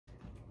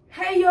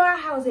Hey y'all,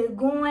 how's it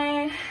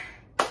going?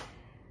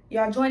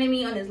 Y'all joining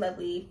me on this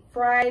lovely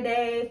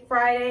Friday.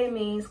 Friday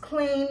means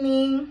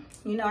cleaning.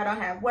 You know, I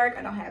don't have work,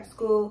 I don't have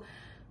school.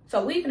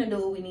 So we finna do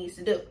what we need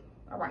to do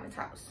around this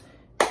house.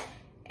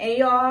 And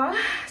y'all,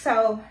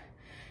 so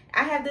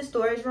I have this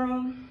storage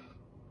room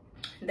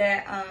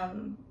that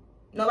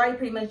nobody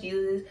pretty much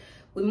uses.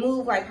 We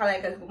moved like probably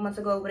like a couple months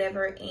ago,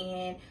 whatever,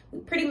 and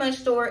we pretty much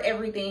store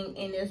everything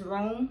in this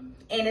room.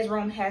 And this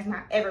room has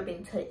not ever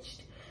been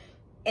touched.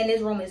 And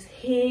this room is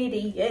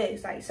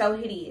hideous, like so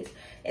hideous.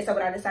 And so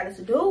what I decided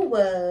to do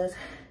was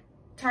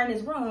turn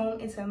this room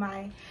into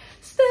my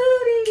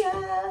studio.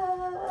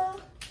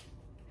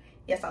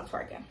 Yes, I'm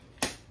twerking.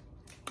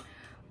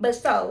 But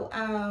so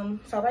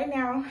right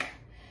now,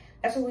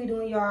 that's what we're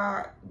doing,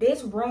 y'all.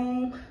 This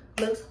room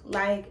looks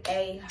like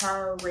a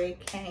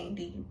hurricane.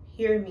 Do you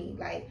hear me?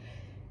 Like,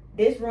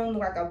 this room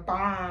looks like a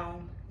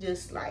bomb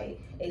just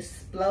like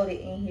exploded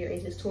in here.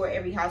 It just tore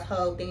every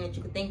household thing that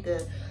you could think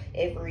of.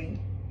 Every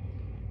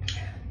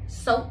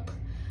soap,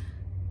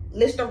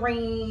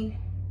 Listerine,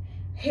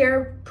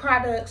 hair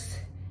products,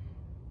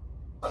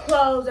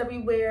 clothes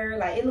everywhere.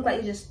 Like, it looked like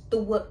it just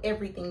threw up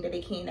everything that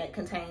it can that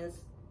contains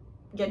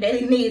your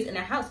daily needs in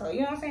the household. You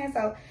know what I'm saying?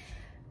 So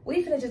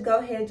we finna just go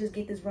ahead and just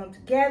get this room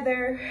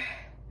together.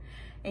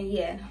 And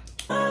yeah.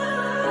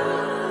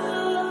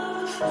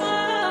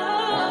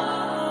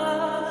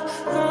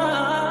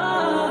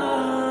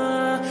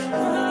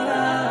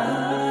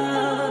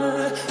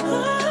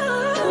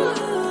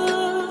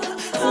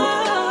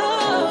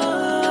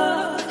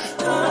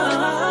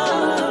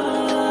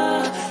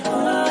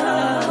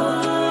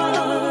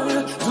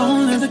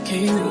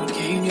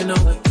 King, you know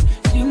it.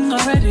 King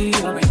already,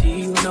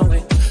 you know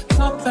it.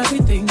 Top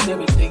everything, you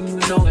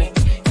know it.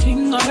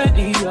 King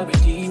already,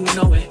 you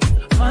know it.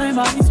 My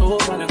body so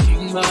got a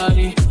king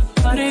body.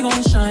 Body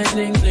gon' shine,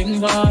 bling, bling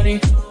body.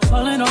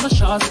 Calling all the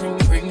shots,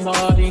 ring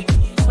body.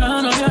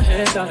 Crown on your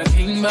head, got a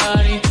king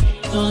body.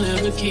 Don't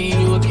live a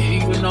king,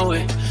 you know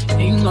it.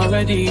 King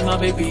already, my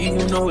baby,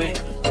 you know it.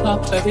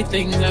 Top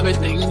everything, you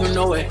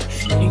know it.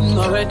 King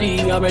already,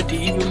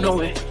 you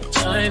know it.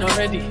 Shine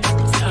already,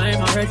 it's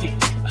time already.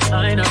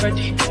 Shine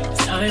already,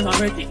 it's time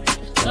already.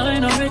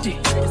 Shine already,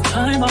 it's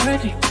time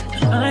already.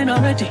 Shine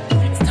already,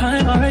 it's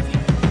time already.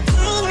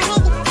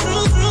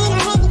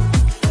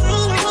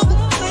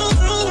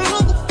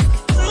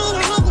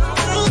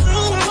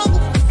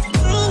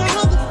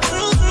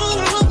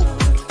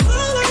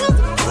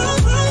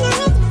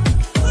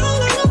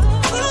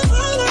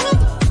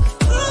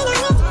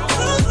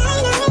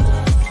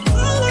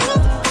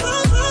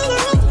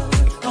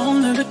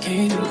 Don't live a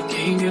king,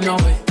 you know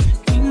it.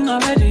 King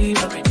already,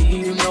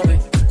 you know it.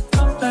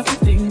 Top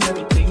everything,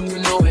 you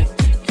know it.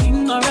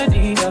 King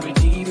already,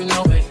 you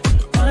know it.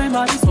 My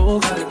body so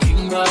got a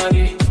king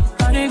body.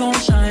 Body gon'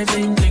 shine,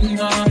 bling, bling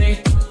body.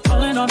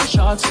 Calling all the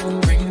shots,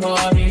 ring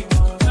body.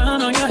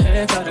 Crown on your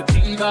head, got a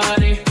king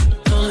body.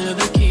 Don't live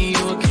the king,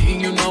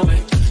 you know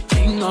it.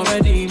 King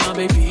already, my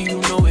baby,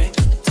 you know it.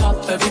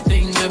 Top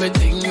everything,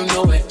 you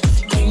know it.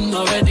 King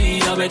already,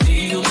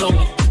 you know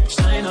it.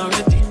 Shine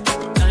already,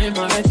 time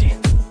already,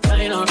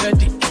 shine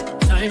already,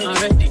 time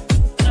already,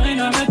 shine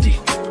already,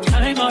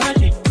 time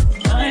already,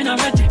 shine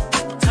already,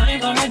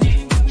 time already.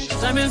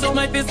 Diamonds on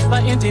my fist,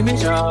 my intimate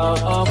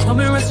jaw. Come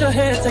and rest your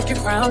head, take your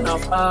crown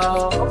off.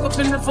 Woke up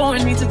in the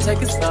phone, need to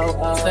take it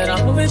slow. Said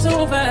I'm moving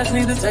too fast,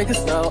 need to take it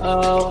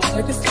slow.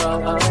 Take it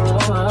slow.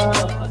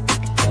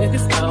 Take it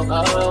slow.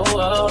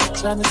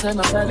 Trying to take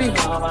my baby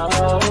home.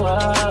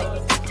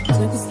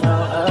 Take it slow.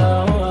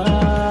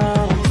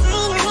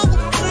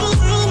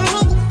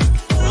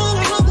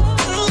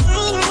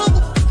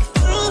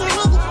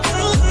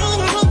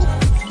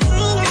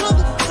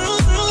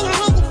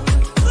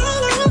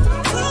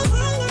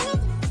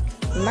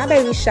 My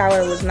baby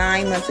shower was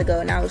 9 months ago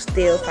and I was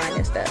still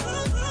finding stuff.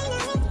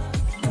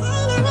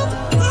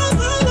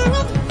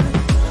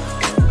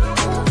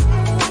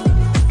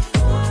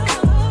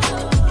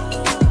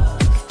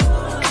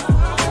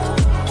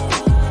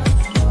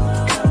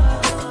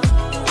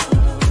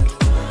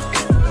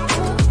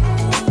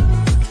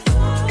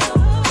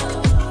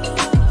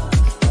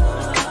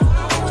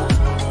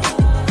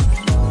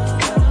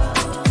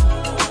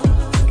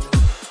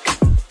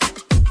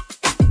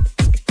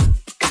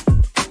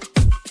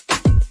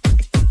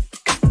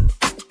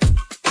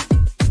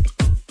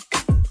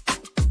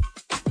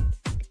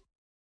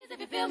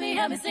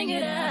 Help me sing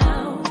it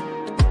out.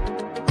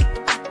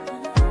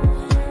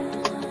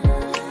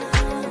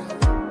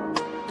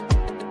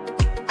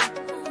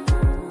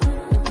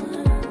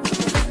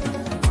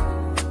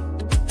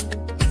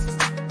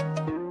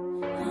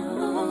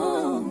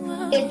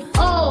 It's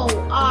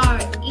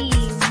O-R-E-Y-O.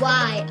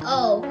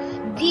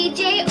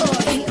 DJ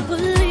Ori.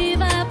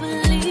 I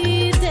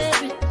believed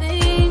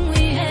everything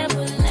we had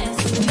was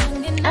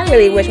last. I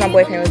really wish my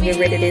boyfriend would get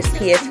rid of this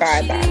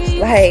PS5 box.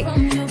 Like,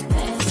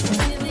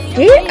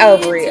 get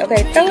over it,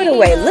 okay? Throw it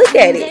away. Look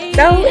at it.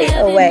 Throw it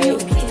away.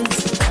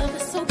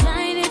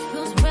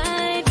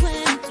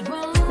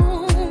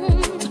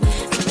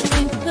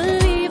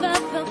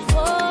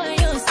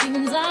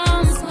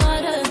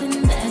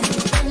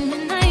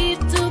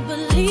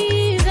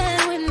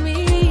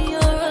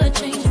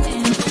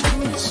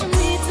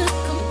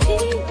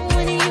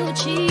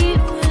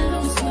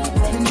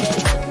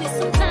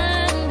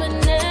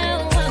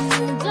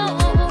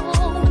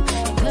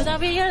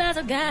 realize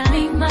I've got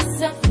me,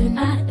 myself, and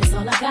I. That's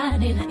all I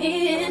got in the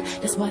end.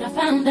 That's what I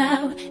found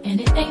out.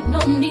 And it ain't no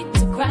need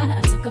to cry.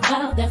 I took a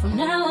vow that from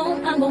now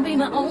on, I'm gonna be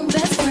my own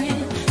best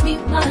friend. Me,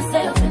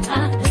 myself, and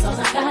I. That's all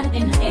I got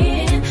in the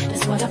end.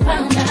 That's what I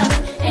found out.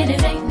 And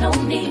it ain't no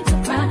need to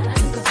cry. I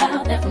took a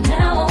vow that from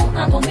now on,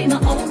 I'm gonna be my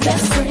own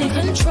best friend.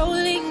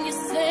 Controlling, you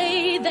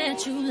say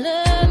that you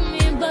love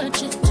me, but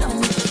you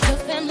don't. Your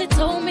family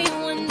told me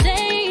one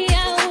day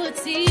I would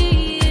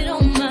see it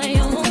on my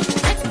own.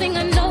 Next thing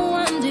I know,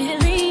 I'm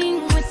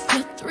dealing with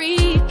your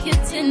 3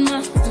 kids in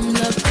my home.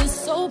 Love is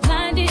so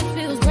blind, it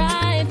feels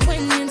right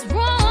when it's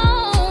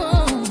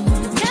wrong.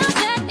 Now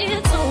that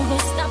it's over,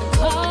 stop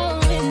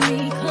calling me.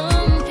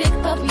 Come pick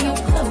up your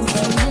clothes.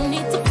 No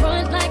need to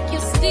front like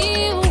you're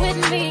still with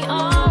me.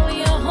 All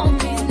your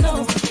homies know.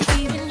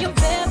 Even your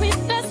very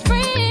best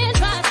friend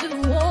tried to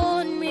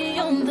warn me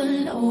on the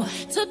low.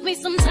 Took me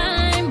some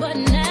time, but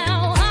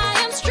now I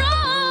am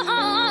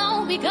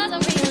strong because I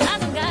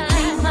realize I've got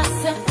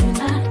myself and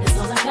I. That's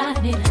all I got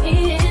in the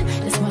end.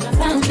 That's what I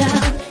found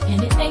out.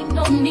 And it ain't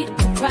no need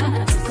to cry.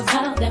 I took a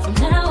vow that from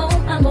now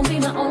on, I'm gonna be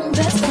my own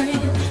best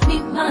friend. Me,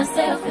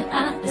 myself, and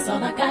I. That's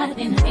all I got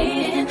in the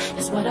end.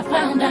 That's what I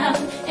found out.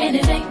 And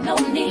it ain't no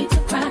need to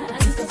cry. I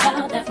took a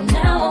vow that from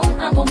now on,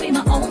 I'm gonna be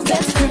my own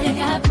best friend.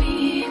 I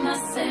be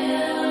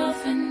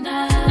myself and I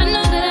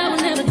know that I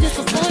will never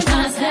disappoint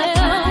myself.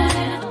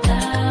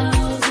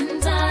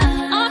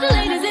 All the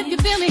ladies, if you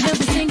feel me, help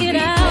me sing it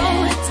out.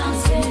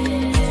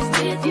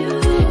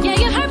 Yeah,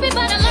 you hurt me,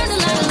 but I learned a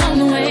lot along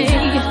the way.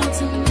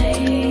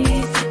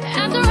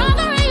 After all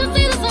the rain, you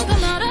see the sun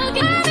come out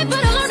again.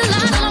 But I learned a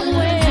lot along the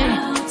way.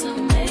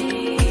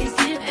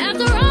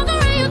 After all the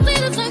rain, you see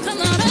the sun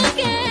come out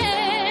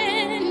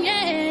again.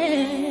 Yeah.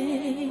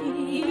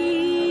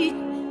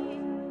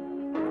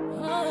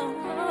 Oh,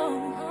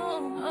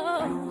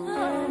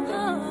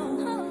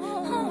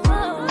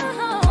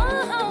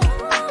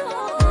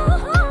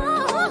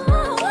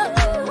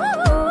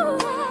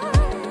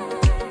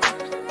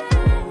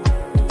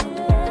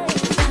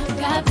 I've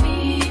got me,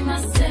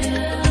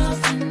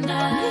 myself, and I.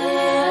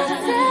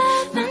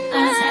 My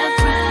eyes have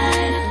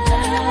cried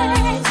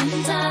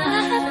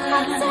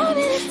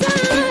 1,000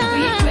 times.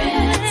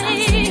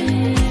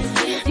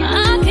 I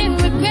can't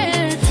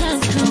regret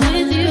times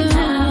with you.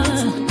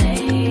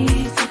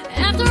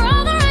 After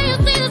all the rain, you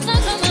see the sun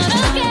come out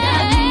again.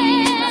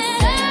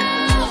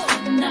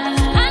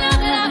 I know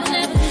that I will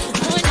never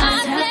disappoint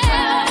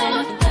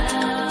myself.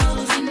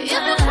 If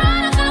you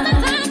cried 1,000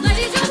 times,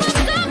 ladies, you were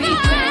so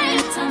right.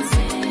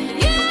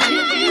 Yeah,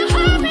 you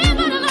hurt me,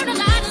 but I learned a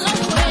lot along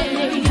the way.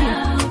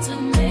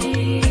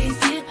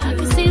 I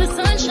can see the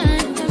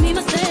sunshine, and me,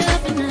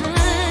 myself, and I.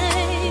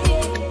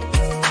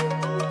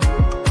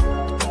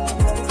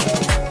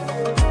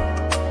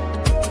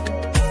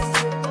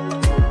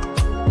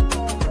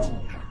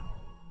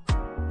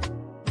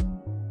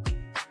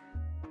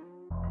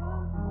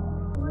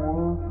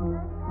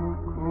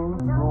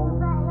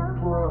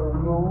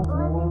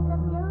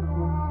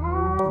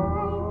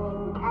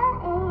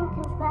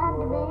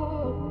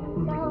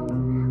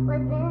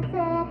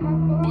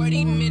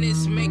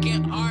 Minutes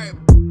making art.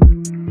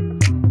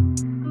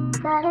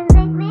 Gotta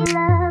make me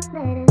love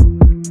better.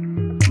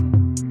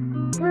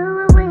 Do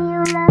it when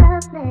you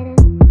love better.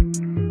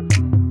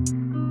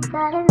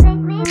 Gotta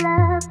make me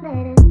love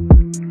better.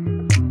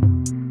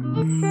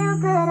 It feel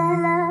good, I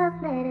love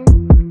better.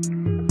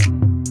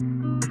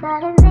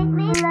 Gotta make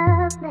me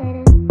love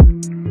better.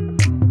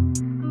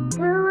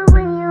 Do it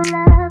when you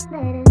love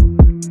better.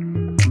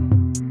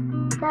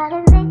 Gotta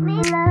make me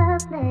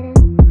love better.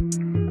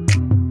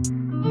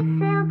 It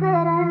feel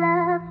good, I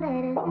love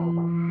better.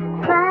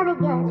 Finally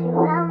got you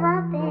out my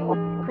bed,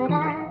 but I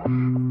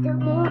still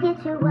can't get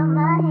you out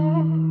my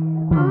head.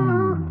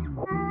 Ooh,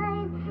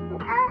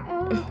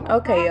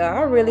 Okay, y'all,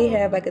 I really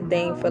have like a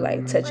thing for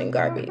like touching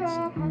garbage.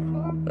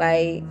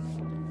 Like,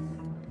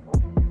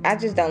 I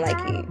just don't like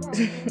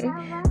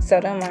it. So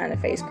don't mind the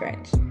face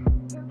crunch.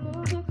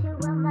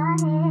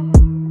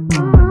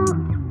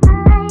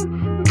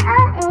 I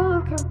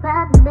ain't too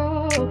proud to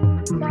beg,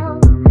 so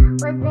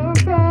what's been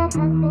said has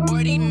been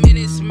 40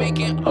 minutes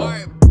making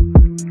art.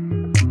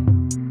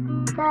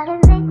 gotta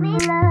make me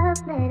love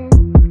better.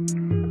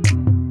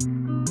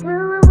 Do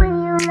it when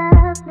you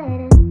love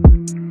better.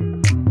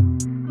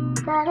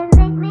 Gotta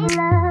make me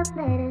love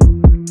better.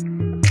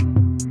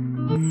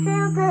 It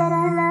feel good,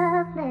 I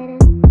love better.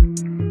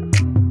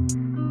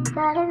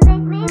 Gotta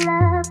make me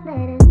love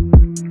better.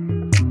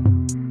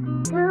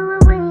 Do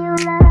it when you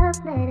love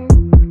better.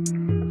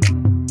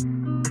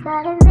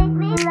 Gotta make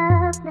me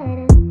love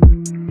better.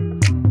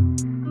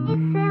 It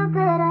feel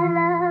good, I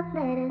love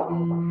better.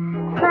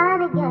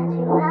 Finally got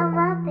you out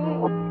my bed,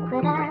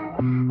 but I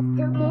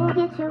still can't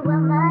get you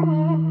out my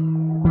head.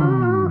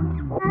 Ooh,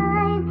 I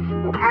ain't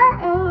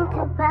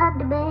too proud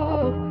to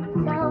beg,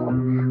 so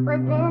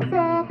what's been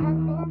said has been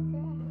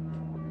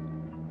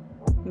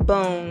said.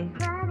 Boom.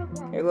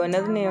 Here go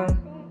another nail.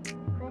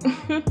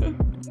 Still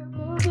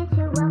can't get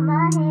you out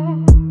my head.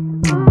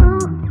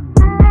 Ooh,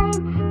 I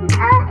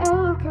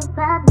ain't too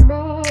proud to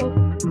beg,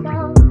 so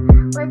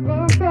What's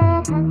been said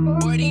has been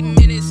 40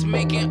 minutes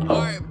making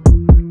art.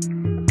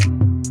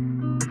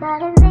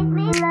 gotta make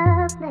me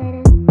love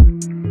letters.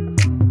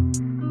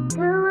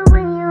 Do it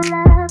when you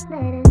love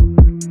letters.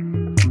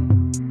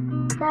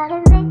 Gotta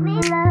make me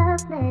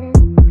love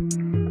letters.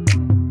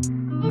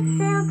 It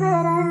feel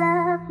good, I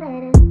love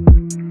letters.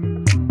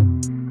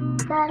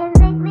 Gotta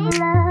make me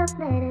love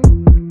letters.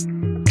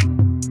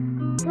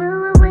 Do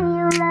it when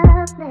you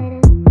love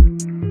letters.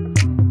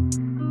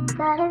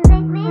 Gotta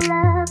make me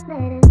love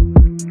letters.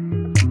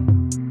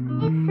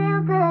 It feel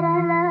good, I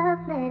love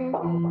letters.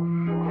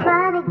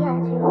 Finally got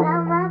you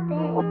out my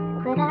bed,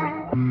 but I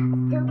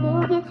still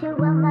can't get you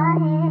out my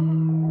head.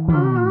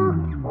 Ooh,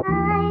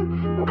 fine,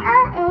 and I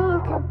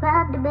ain't too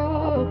proud to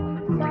beg.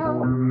 So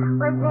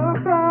what's been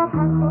said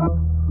has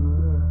been.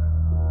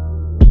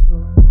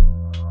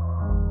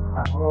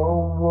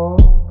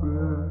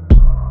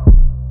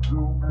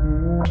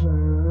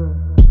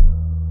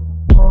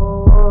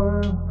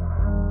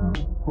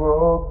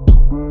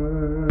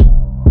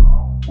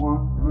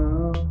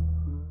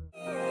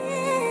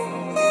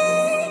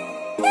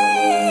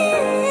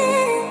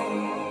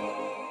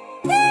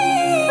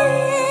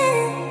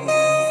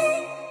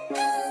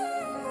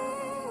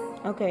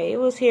 Okay, it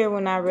was here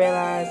when I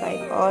realized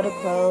like all the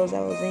clothes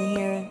that was in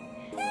here,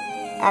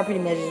 I pretty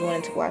much just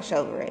wanted to wash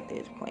over at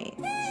this point.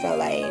 So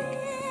like,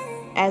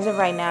 as of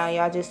right now,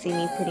 y'all just see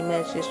me pretty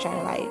much just trying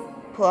to like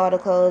put all the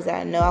clothes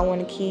that I know I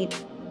want to keep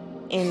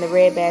in the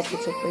red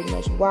basket to pretty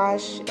much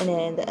wash, and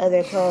then the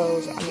other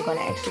clothes I'm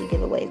gonna actually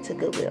give away to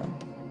Goodwill.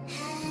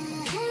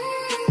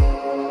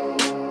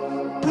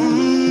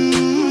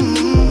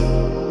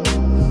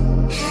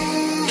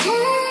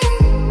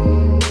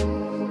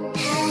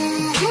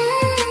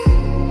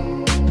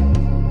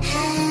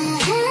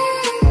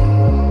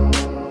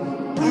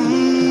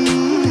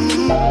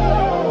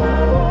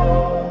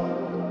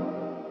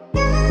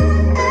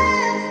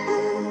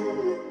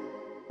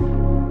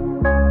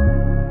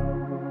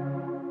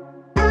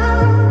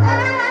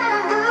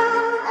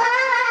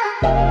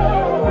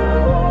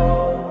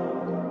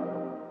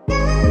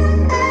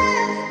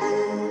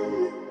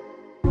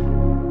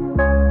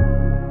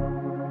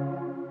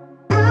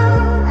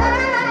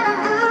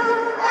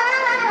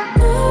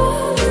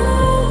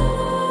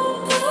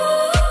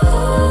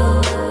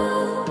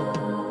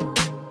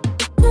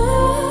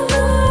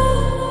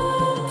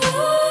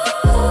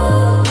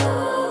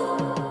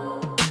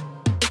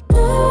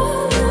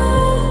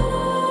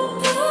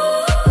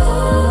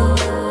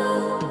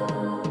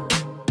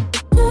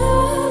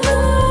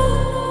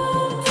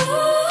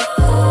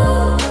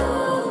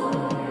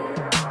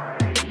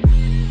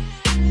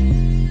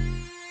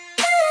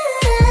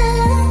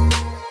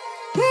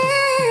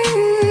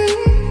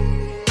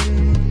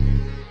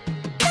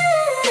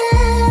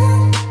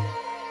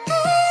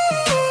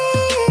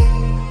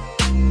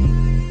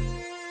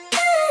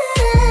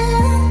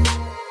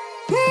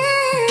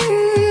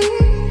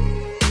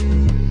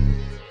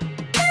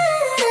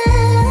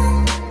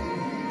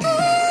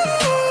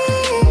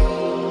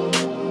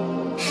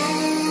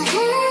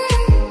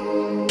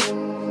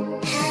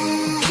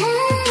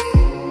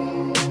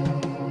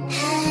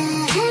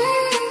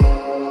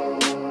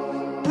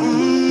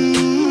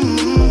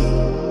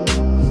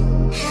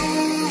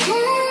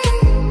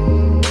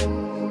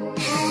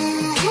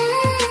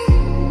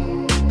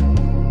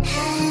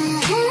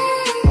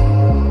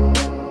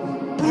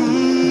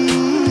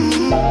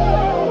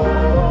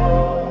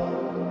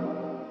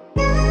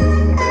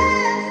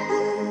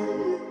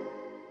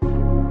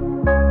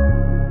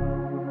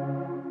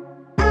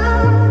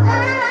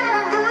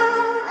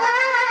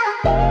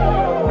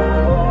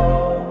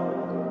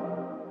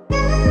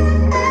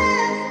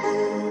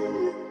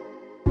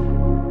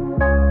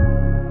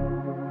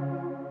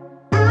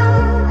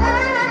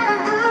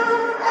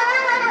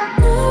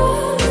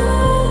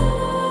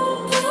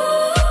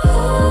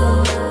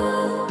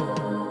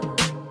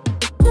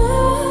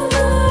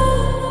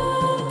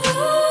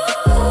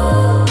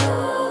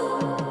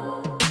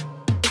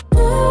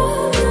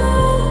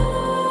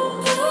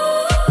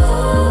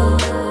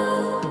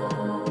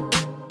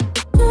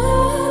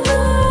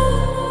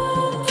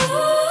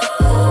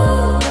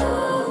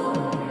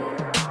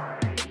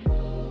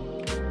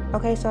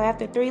 Okay, so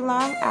after 3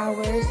 long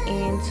hours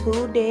and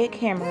 2 dead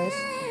cameras,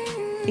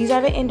 these are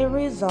the end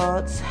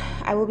results.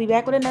 I will be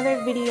back with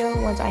another video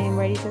once I am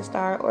ready to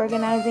start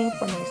organizing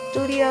for my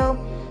studio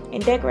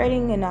and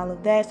decorating and all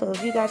of that. So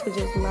if you guys could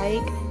just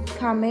like,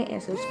 comment,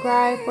 and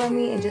subscribe for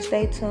me, and just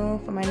stay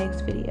tuned for my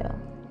next video.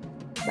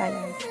 Bye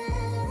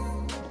guys.